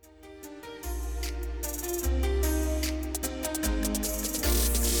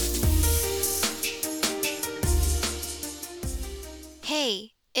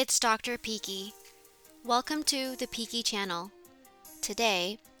It's Dr. Peaky. Welcome to the Peaky channel.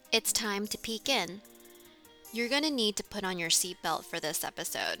 Today, it's time to peek in. You're going to need to put on your seatbelt for this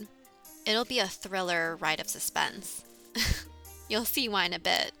episode. It'll be a thriller ride of suspense. You'll see why in a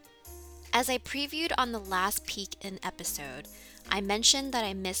bit. As I previewed on the last Peek In episode, I mentioned that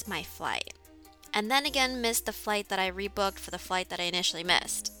I missed my flight. And then again missed the flight that I rebooked for the flight that I initially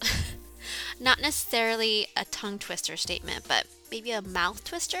missed. Not necessarily a tongue twister statement, but maybe a mouth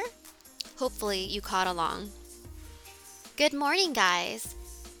twister? Hopefully you caught along. Good morning, guys!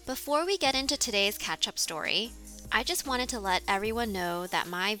 Before we get into today's catch-up story, I just wanted to let everyone know that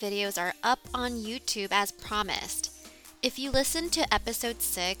my videos are up on YouTube as promised. If you listened to episode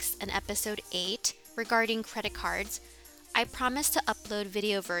 6 and episode 8 regarding credit cards, I promised to upload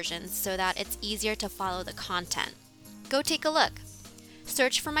video versions so that it's easier to follow the content. Go take a look.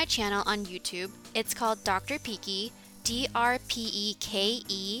 Search for my channel on YouTube. It's called Dr. Peaky,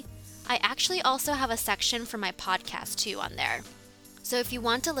 DRPEKE. I actually also have a section for my podcast too on there. So if you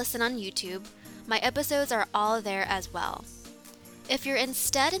want to listen on YouTube, my episodes are all there as well. If you're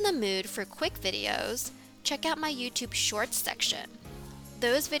instead in the mood for quick videos, check out my YouTube Shorts section.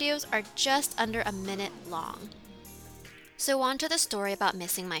 Those videos are just under a minute long. So on to the story about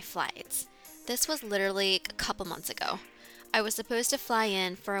missing my flights. This was literally a couple months ago. I was supposed to fly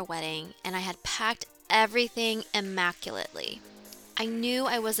in for a wedding and I had packed everything immaculately. I knew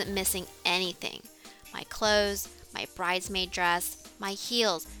I wasn't missing anything. My clothes, my bridesmaid dress, my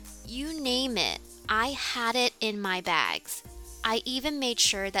heels, you name it. I had it in my bags. I even made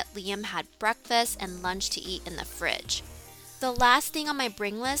sure that Liam had breakfast and lunch to eat in the fridge. The last thing on my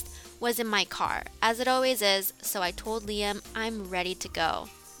bring list was in my car, as it always is, so I told Liam I'm ready to go.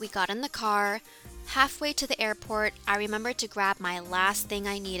 We got in the car. Halfway to the airport, I remembered to grab my last thing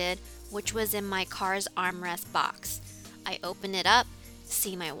I needed, which was in my car's armrest box. I opened it up,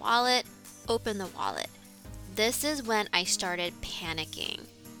 see my wallet, open the wallet. This is when I started panicking.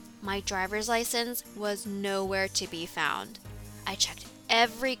 My driver's license was nowhere to be found. I checked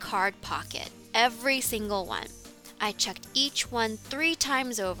every card pocket, every single one. I checked each one 3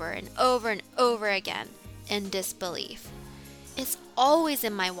 times over and over again in disbelief. It's always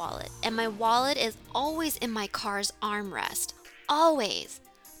in my wallet, and my wallet is always in my car's armrest. Always.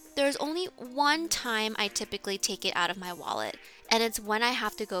 There's only one time I typically take it out of my wallet, and it's when I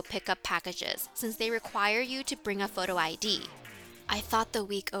have to go pick up packages, since they require you to bring a photo ID. I thought the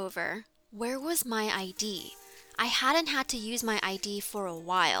week over. Where was my ID? I hadn't had to use my ID for a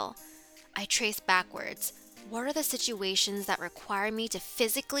while. I traced backwards. What are the situations that require me to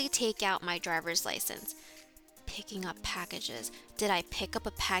physically take out my driver's license? Picking up packages. Did I pick up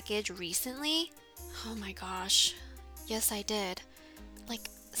a package recently? Oh my gosh. Yes, I did. Like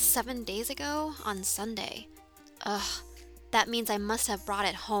 7 days ago on Sunday. Ugh, that means I must have brought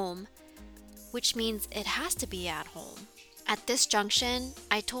it home, which means it has to be at home. At this junction,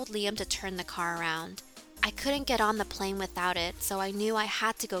 I told Liam to turn the car around. I couldn't get on the plane without it, so I knew I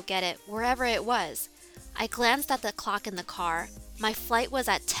had to go get it wherever it was. I glanced at the clock in the car. My flight was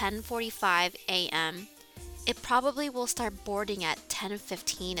at 10:45 a.m. It probably will start boarding at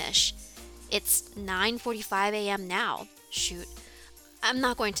 10:15ish. It's 9:45 a.m. now. Shoot. I'm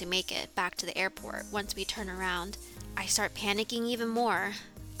not going to make it back to the airport once we turn around. I start panicking even more.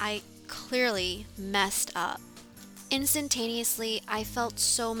 I clearly messed up. Instantaneously, I felt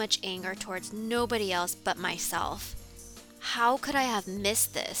so much anger towards nobody else but myself. How could I have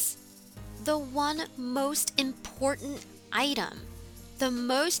missed this? The one most important item. The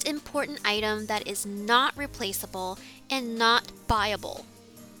most important item that is not replaceable and not buyable.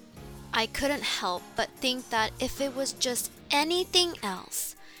 I couldn't help but think that if it was just anything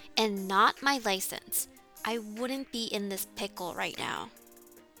else and not my license, I wouldn't be in this pickle right now.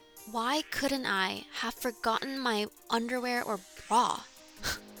 Why couldn't I have forgotten my underwear or bra?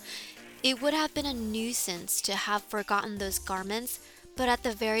 It would have been a nuisance to have forgotten those garments, but at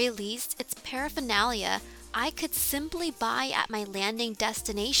the very least, it's paraphernalia I could simply buy at my landing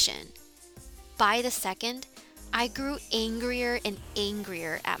destination. By the second, I grew angrier and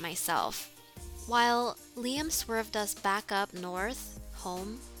angrier at myself. While Liam swerved us back up north,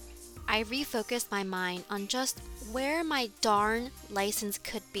 home, I refocused my mind on just where my darn license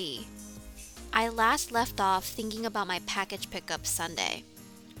could be. I last left off thinking about my package pickup Sunday.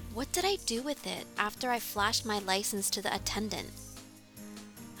 What did I do with it after I flashed my license to the attendant?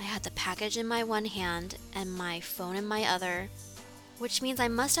 I had the package in my one hand and my phone in my other, which means I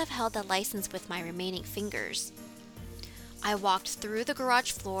must have held the license with my remaining fingers. I walked through the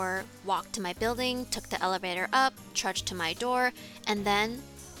garage floor, walked to my building, took the elevator up, trudged to my door, and then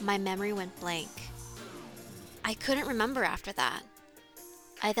my memory went blank. I couldn't remember after that.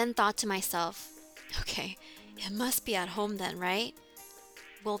 I then thought to myself, okay, it must be at home then, right?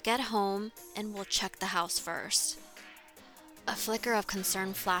 We'll get home and we'll check the house first. A flicker of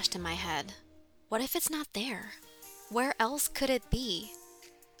concern flashed in my head. What if it's not there? Where else could it be?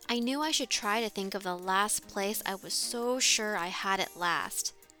 I knew I should try to think of the last place I was so sure I had it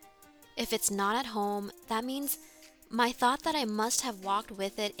last. If it's not at home, that means my thought that I must have walked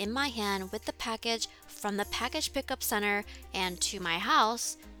with it in my hand with the package from the package pickup center and to my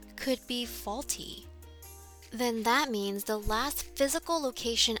house could be faulty. Then that means the last physical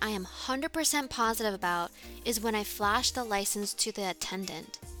location I am 100% positive about is when I flashed the license to the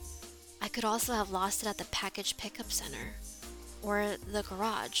attendant. I could also have lost it at the package pickup center, or the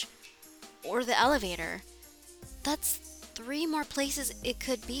garage, or the elevator. That's 3 more places it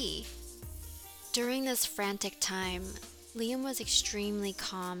could be. During this frantic time, Liam was extremely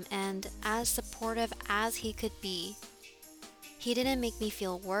calm and as supportive as he could be. He didn't make me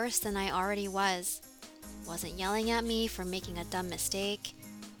feel worse than I already was, wasn't yelling at me for making a dumb mistake,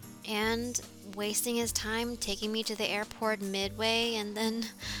 and wasting his time taking me to the airport midway and then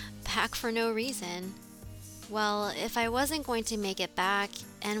back for no reason. Well, if I wasn't going to make it back,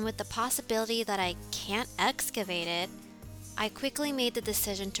 and with the possibility that I can't excavate it, I quickly made the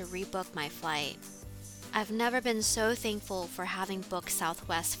decision to rebook my flight. I've never been so thankful for having booked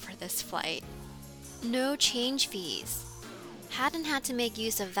Southwest for this flight. No change fees. Hadn't had to make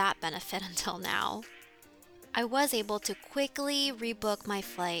use of that benefit until now. I was able to quickly rebook my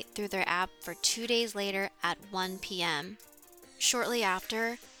flight through their app for 2 days later at 1 p.m. Shortly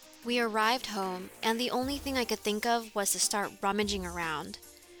after, we arrived home, and the only thing I could think of was to start rummaging around.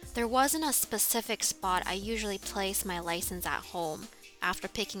 There wasn't a specific spot I usually place my license at home after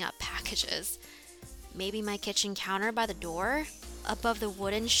picking up packages. Maybe my kitchen counter by the door? Above the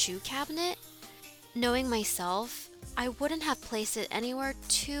wooden shoe cabinet? Knowing myself, I wouldn't have placed it anywhere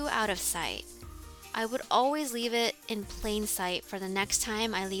too out of sight. I would always leave it in plain sight for the next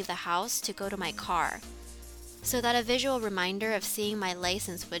time I leave the house to go to my car, so that a visual reminder of seeing my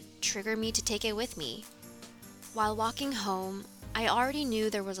license would trigger me to take it with me. While walking home, I already knew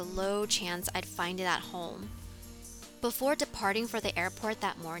there was a low chance I'd find it at home. Before departing for the airport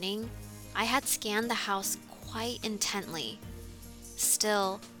that morning, I had scanned the house quite intently.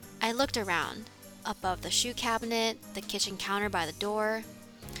 Still, I looked around, above the shoe cabinet, the kitchen counter by the door.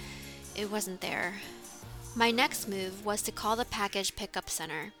 It wasn't there. My next move was to call the package pickup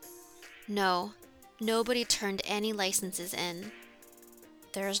center. No, nobody turned any licenses in.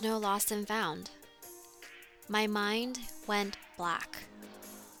 There's no lost and found. My mind went black.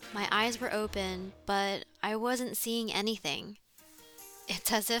 My eyes were open, but I wasn't seeing anything.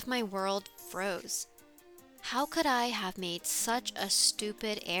 It's as if my world froze. How could I have made such a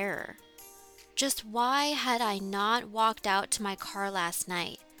stupid error? Just why had I not walked out to my car last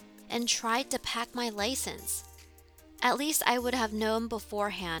night and tried to pack my license? At least I would have known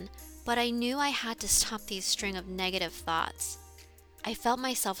beforehand, but I knew I had to stop these string of negative thoughts. I felt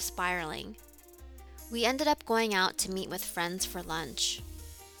myself spiraling. We ended up going out to meet with friends for lunch.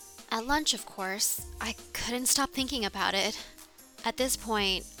 At lunch, of course, I couldn't stop thinking about it. At this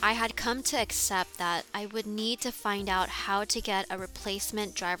point, I had come to accept that I would need to find out how to get a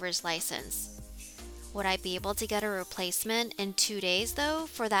replacement driver's license. Would I be able to get a replacement in 2 days, though,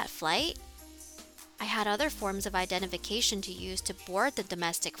 for that flight? I had other forms of identification to use to board the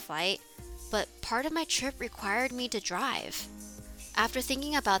domestic flight, but part of my trip required me to drive. After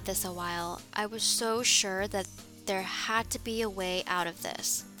thinking about this a while, I was so sure that there had to be a way out of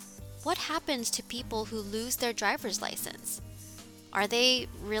this. What happens to people who lose their driver's license? Are they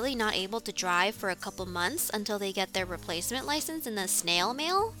really not able to drive for a couple months until they get their replacement license in the snail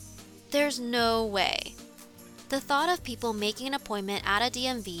mail? There's no way. The thought of people making an appointment at a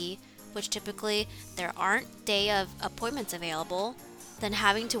DMV, which typically there aren't day of appointments available, then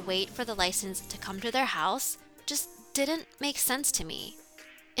having to wait for the license to come to their house just didn't make sense to me.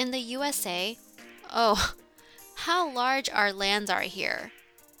 In the USA, oh, how large our lands are here.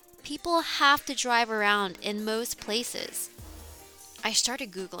 People have to drive around in most places. I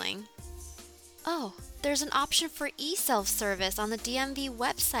started Googling. Oh, there's an option for e-self-service on the DMV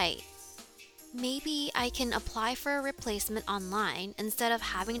website. Maybe I can apply for a replacement online instead of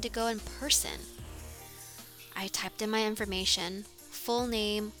having to go in person. I typed in my information, full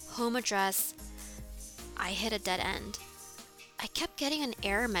name, home address. I hit a dead end. I kept getting an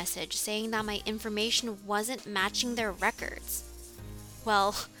error message saying that my information wasn't matching their records.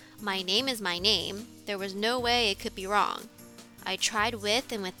 Well, my name is my name. There was no way it could be wrong. I tried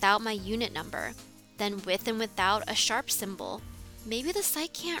with and without my unit number, then with and without a sharp symbol. Maybe the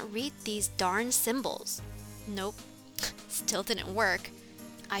site can't read these darn symbols. Nope, still didn't work.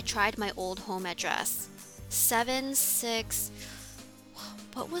 I tried my old home address. 76...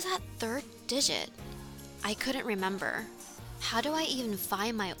 What was that third digit? I couldn't remember. How do I even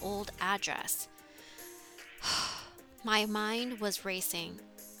find my old address? My mind was racing.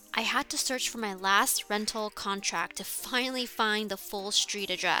 I had to search for my last rental contract to finally find the full street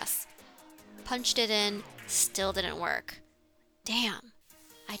address. Punched it in, still didn't work. Damn,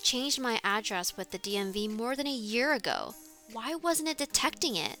 I changed my address with the DMV more than a year ago. Why wasn't it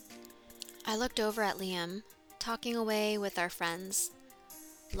detecting it? I looked over at Liam, talking away with our friends.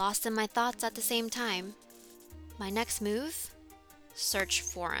 Lost in my thoughts at the same time. My next move? Search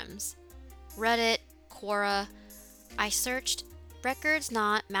forums. Reddit, Quora. I searched records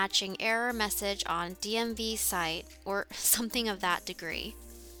not matching error message on DMV site or something of that degree.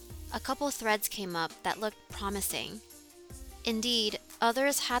 A couple threads came up that looked promising. Indeed,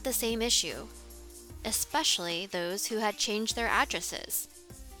 others had the same issue, especially those who had changed their addresses.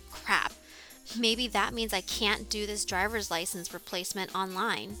 Crap, maybe that means I can't do this driver's license replacement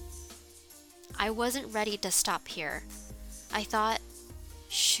online. I wasn't ready to stop here. I thought,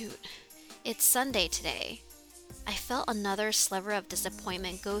 shoot, it's Sunday today. I felt another sliver of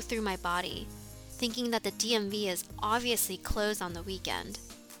disappointment go through my body, thinking that the DMV is obviously closed on the weekend.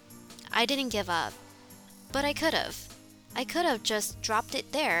 I didn't give up, but I could have. I could have just dropped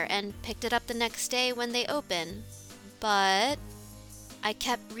it there and picked it up the next day when they open, but I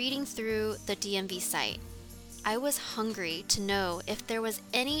kept reading through the DMV site. I was hungry to know if there was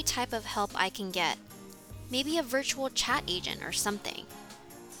any type of help I can get, maybe a virtual chat agent or something.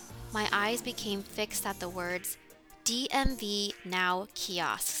 My eyes became fixed at the words DMV Now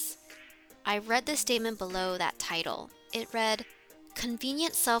Kiosks. I read the statement below that title. It read,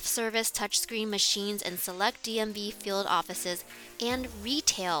 convenient self-service touchscreen machines in select DMV field offices and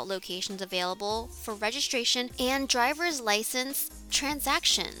retail locations available for registration and driver's license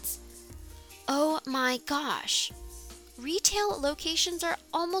transactions. Oh my gosh! Retail locations are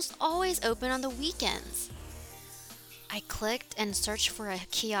almost always open on the weekends. I clicked and searched for a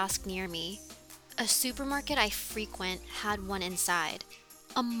kiosk near me. A supermarket I frequent had one inside,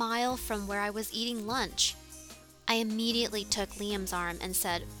 a mile from where I was eating lunch. I immediately took Liam's arm and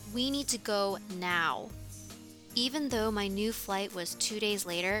said, we need to go now. Even though my new flight was 2 days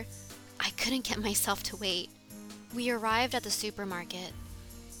later, I couldn't get myself to wait. We arrived at the supermarket.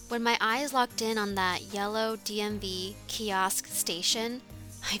 When my eyes locked in on that yellow DMV kiosk station,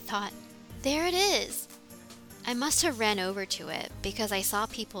 I thought, there it is. I must have ran over to it because I saw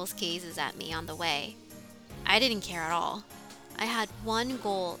people's gazes at me on the way. I didn't care at all. I had one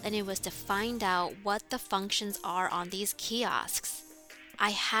goal, and it was to find out what the functions are on these kiosks.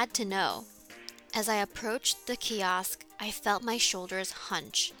 I had to know. As I approached the kiosk, I felt my shoulders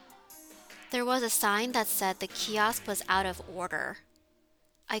hunch. There was a sign that said the kiosk was out of order.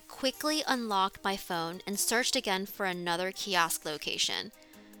 I quickly unlocked my phone and searched again for another kiosk location.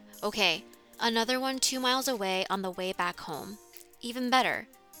 Okay, another one 2 miles away on the way back home. Even better.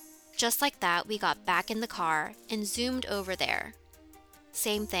 Just like that, we got back in the car and zoomed over there.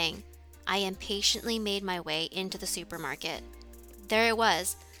 Same thing. I impatiently made my way into the supermarket. There it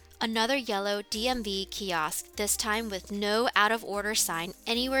was, another yellow DMV kiosk, this time with no out-of-order sign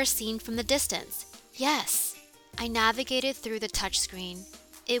anywhere seen from the distance. Yes! I navigated through the touchscreen.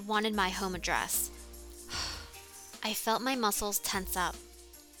 It wanted my home address. I felt my muscles tense up.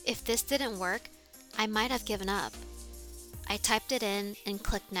 If this didn't work, I might have given up. I typed it in and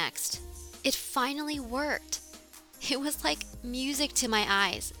clicked next. It finally worked. It was like music to my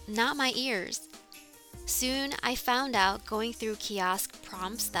eyes, not my ears. Soon, I found out going through kiosk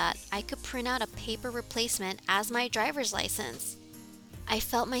prompts that I could print out a paper replacement as my driver's license. I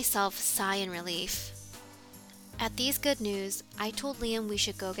felt myself sigh in relief. At these good news, I told Liam we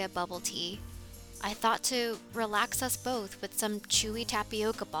should go get bubble tea. I thought to relax us both with some chewy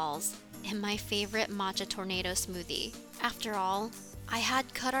tapioca balls and my favorite matcha tornado smoothie. After all, I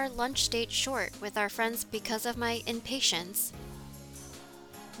had cut our lunch date short with our friends because of my impatience.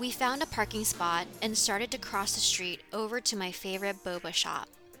 We found a parking spot and started to cross the street over to my favorite boba shop.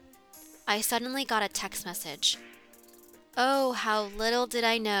 I suddenly got a text message. Oh, how little did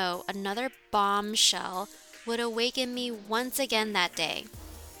I know another bombshell would awaken me once again that day.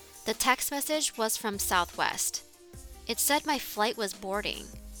 The text message was from Southwest. It said my flight was boarding.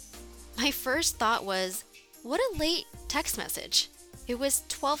 My first thought was, what a late text message. It was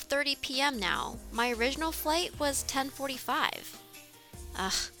 12:30 p.m. now. My original flight was 10:45.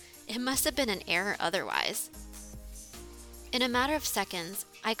 Ugh, it must have been an error otherwise. In a matter of seconds,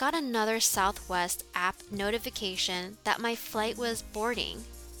 I got another Southwest app notification that my flight was boarding.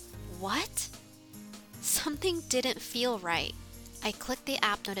 What? Something didn't feel right. I clicked the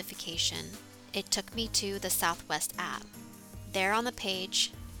app notification. It took me to the Southwest app. There on the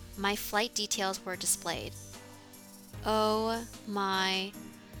page, my flight details were displayed. Oh my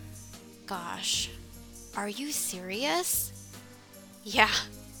gosh. Are you serious? Yeah.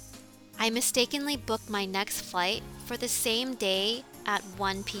 I mistakenly booked my next flight for the same day at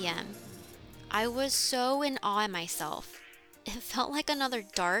 1 p.m. I was so in awe of myself. It felt like another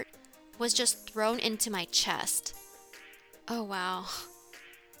dart was just thrown into my chest. Oh wow.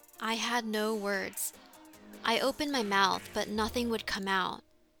 I had no words. I opened my mouth, but nothing would come out.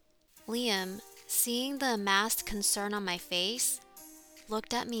 Liam, seeing the amassed concern on my face,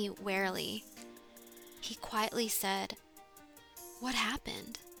 looked at me warily. He quietly said, "What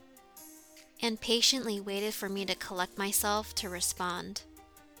happened?" and patiently waited for me to collect myself to respond.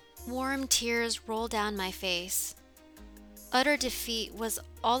 Warm tears rolled down my face. Utter defeat was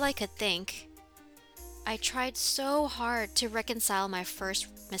all I could think. I tried so hard to reconcile my first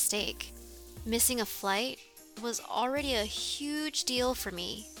mistake. Missing a flight was already a huge deal for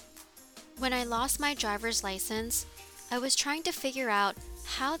me. When I lost my driver's license, I was trying to figure out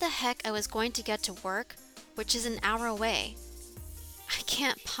how the heck I was going to get to work, which is an hour away. I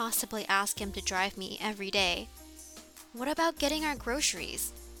can't possibly ask him to drive me every day. What about getting our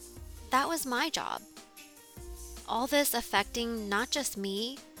groceries? That was my job. All this affecting not just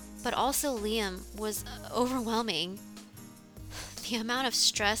me, but also Liam was overwhelming. The amount of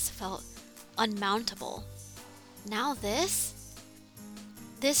stress felt unmountable. Now this?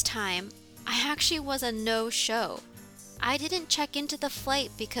 This time, I actually was a no-show. I didn't check into the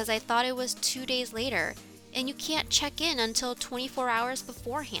flight because I thought it was 2 days later, and you can't check in until 24 hours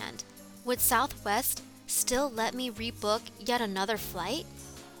beforehand. Would Southwest still let me rebook yet another flight?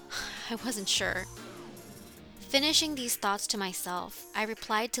 I wasn't sure. Finishing these thoughts to myself, I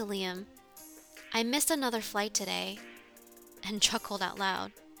replied to Liam, "I missed another flight today," and chuckled out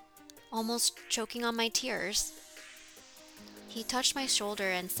loud, almost choking on my tears. He touched my shoulder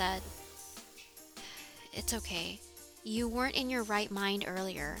and said, "It's okay. You weren't in your right mind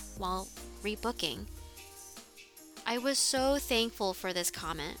earlier while rebooking." I was so thankful for this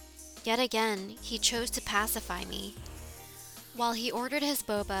comment. Yet again, he chose to pacify me. While he ordered his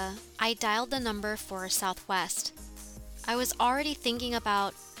boba, I dialed the number for Southwest. I was already thinking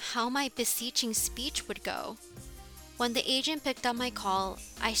about how my beseeching speech would go. When the agent picked up my call,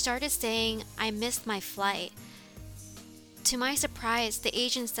 I started saying I missed my flight. To my surprise, the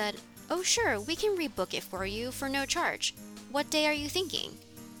agent said, "Oh sure, we can rebook it for you for no charge. What day are you thinking?"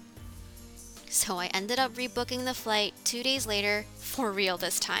 So I ended up rebooking the flight 2 days later, for real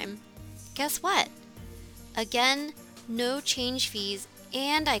this time. Guess what? Again, no change fees,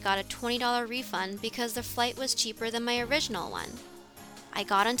 and I got a $20 refund because the flight was cheaper than my original one. I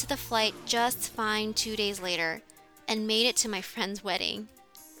got onto the flight just fine 2 days later and made it to my friend's wedding.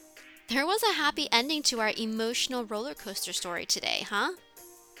 There was a happy ending to our emotional roller coaster story today, huh?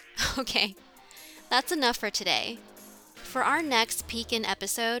 Okay, that's enough for today. For our next Peek-In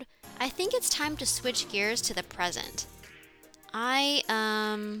episode, I think it's time to switch gears to the present. I,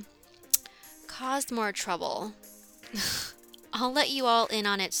 caused more trouble. I'll let you all in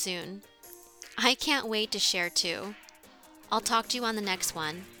on it soon. I can't wait to share too. I'll talk to you on the next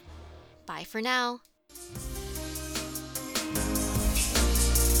one. Bye for now.